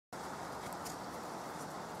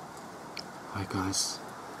Hi guys,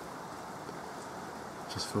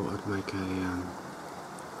 just thought I'd make a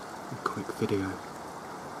quick video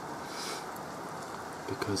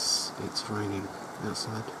because it's raining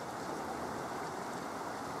outside.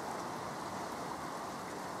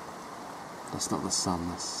 That's not the sun,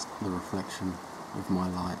 that's the reflection of my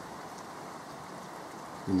light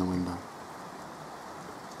in the window.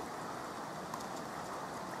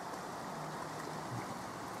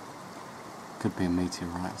 Could be a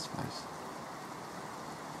meteorite, I suppose.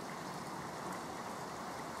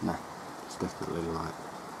 No, it's definitely light.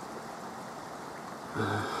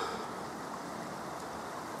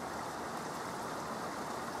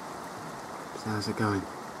 So how's it going?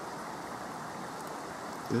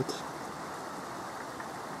 Good?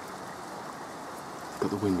 Got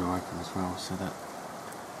the window open as well so that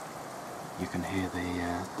you can hear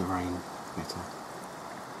the rain better.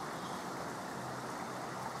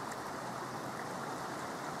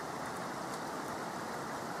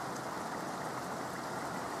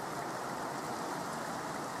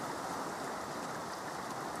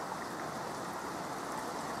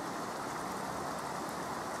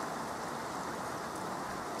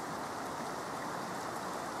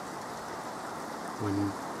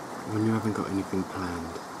 When you haven't got anything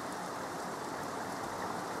planned,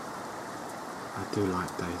 I do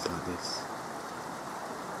like days like this.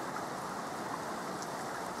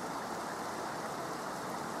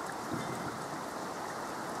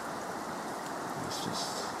 It's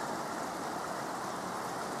just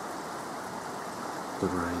the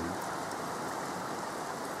rain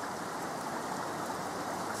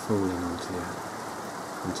falling onto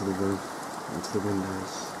the roof, onto the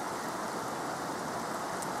windows.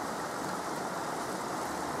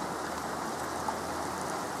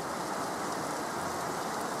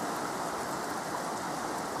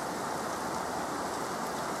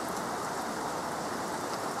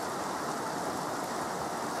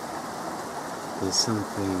 There's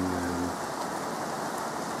something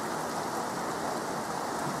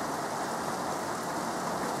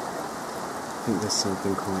I think there's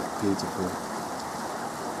something quite beautiful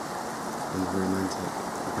and romantic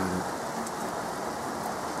about it.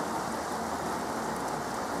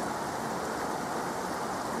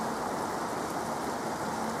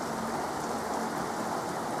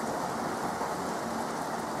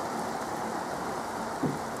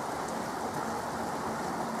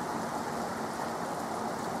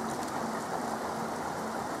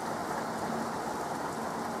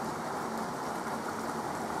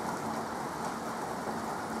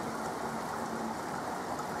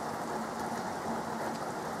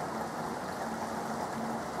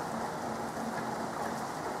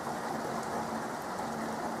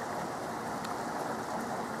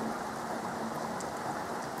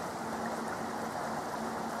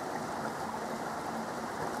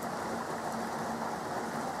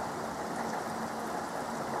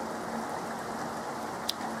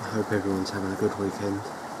 I hope everyone's having a good weekend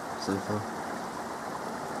so far.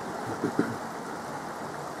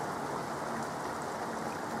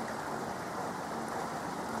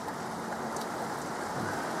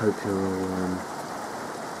 I hope you're all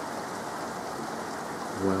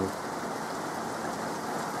well.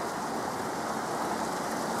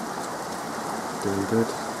 Doing good.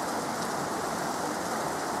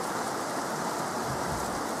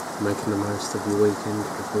 Making the most of your weekend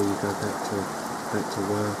before you go back to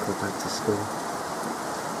work or back to school.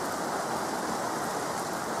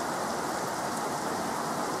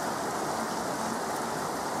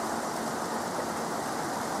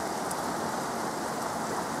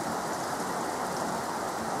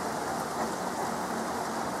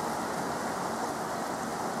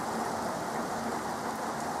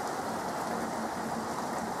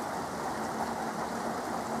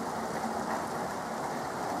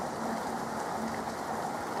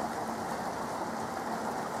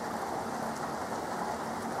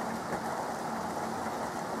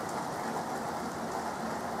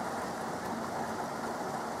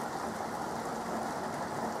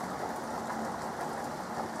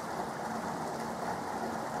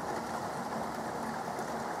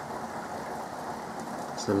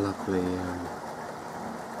 It's a lovely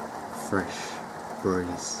fresh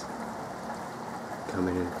breeze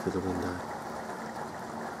coming in through the window.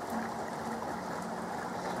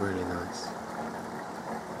 It's really nice.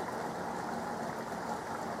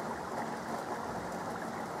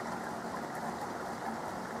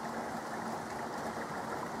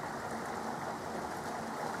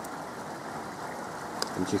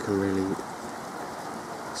 And you can really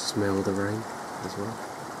smell the rain as well.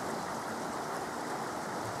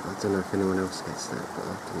 I don't know if anyone else gets that, but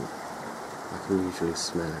I can usually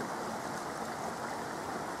smell it.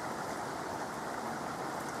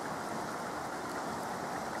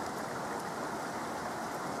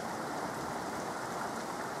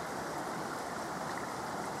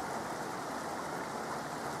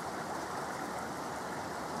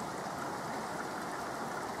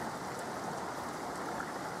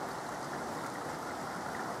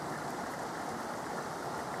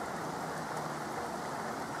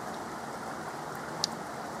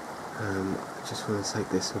 just want to take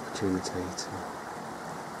this opportunity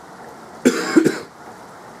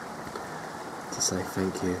to say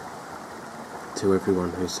thank you to everyone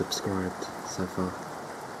who's subscribed so far.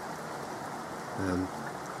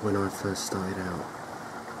 When I first started out,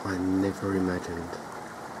 I never imagined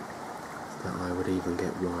that I would even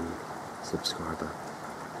get one subscriber.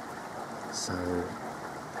 So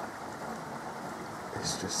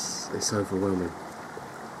it's overwhelming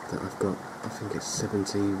that I've got, I think it's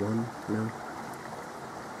 71 now,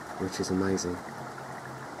 which is amazing.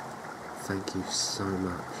 Thank you so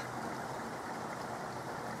much.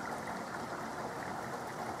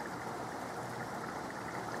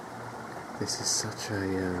 This is such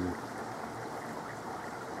an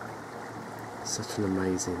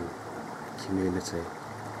amazing community.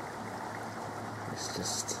 It's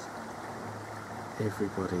just,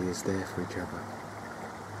 everybody is there for each other.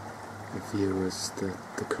 The viewers,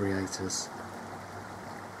 the creators.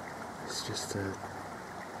 It's just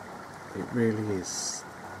it really is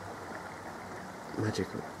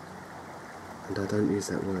magical. And I don't use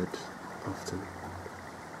that word often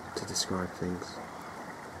to describe things.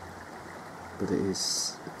 But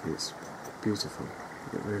it's beautiful,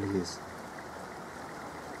 it really is.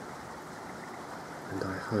 And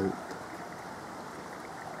I hope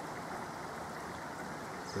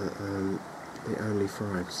that it only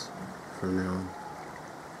thrives from now on,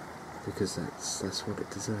 because that's what it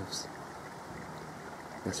deserves.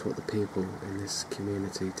 That's what the people in this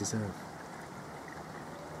community deserve.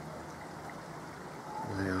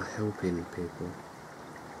 They are helping people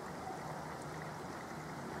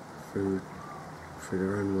through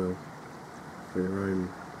their own will, through their own...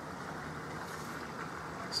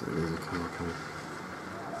 So there's a car coming.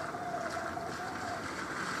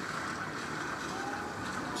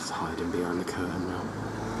 Just hiding behind the curtain now.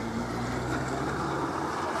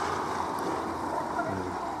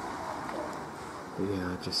 But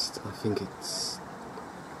yeah, I think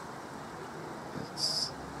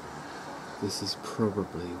this is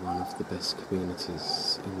probably one of the best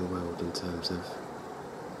communities in the world in terms of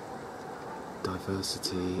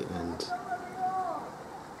diversity and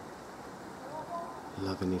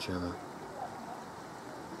loving each other.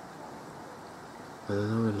 And I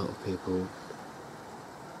know a lot of people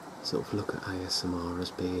sort of look at ASMR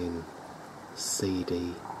as being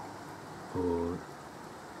seedy or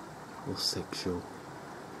sexual,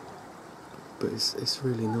 but it's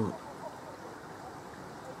really not.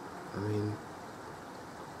 I mean,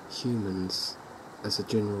 humans, as a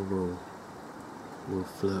general rule, will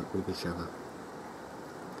flirt with each other.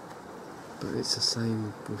 But it's the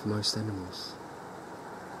same with most animals.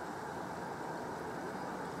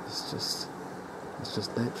 It's just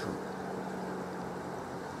natural.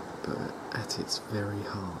 But at its very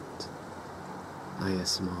heart,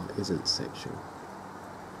 ASMR isn't sexual,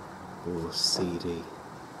 or seedy,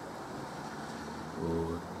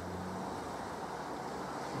 or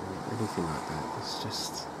anything like that. It's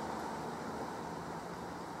just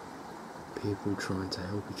people trying to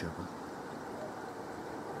help each other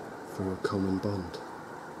through a common bond.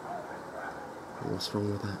 What's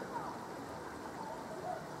wrong with that?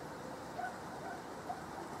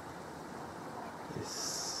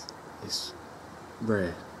 It's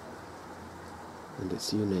rare and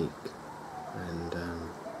it's unique, and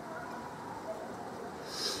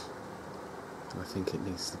I think it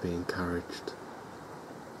needs to be encouraged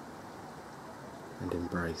and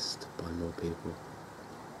embraced by more people.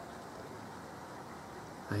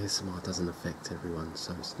 ASMR doesn't affect everyone,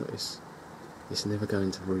 so it's never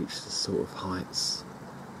going to reach the sort of heights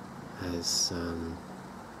as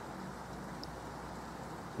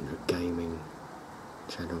gaming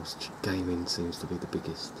channels. Gaming seems to be the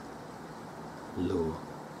biggest lure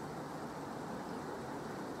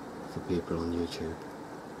for people on YouTube,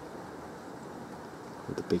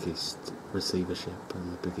 with the biggest receivership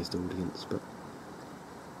and the biggest audience. But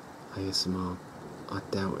ASMR, I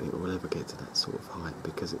doubt it will ever get to that sort of height,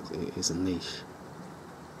 because it is a niche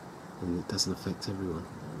and it doesn't affect everyone.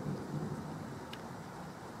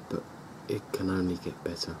 But it can only get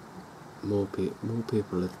better. More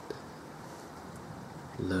people are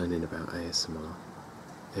learning about ASMR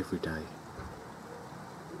every day,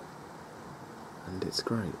 and it's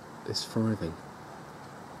great. It's thriving,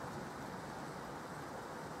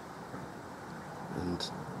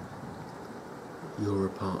 and you're a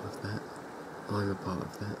part of that. I'm a part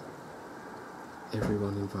of that.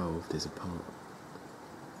 Everyone involved is a part,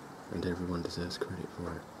 and everyone deserves credit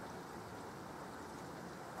for it.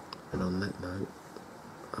 And on that note,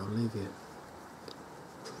 I'll leave you.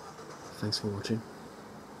 Thanks for watching,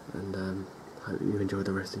 and hope you enjoy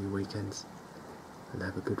the rest of your weekends, and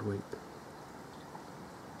have a good week.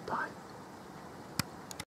 Bye.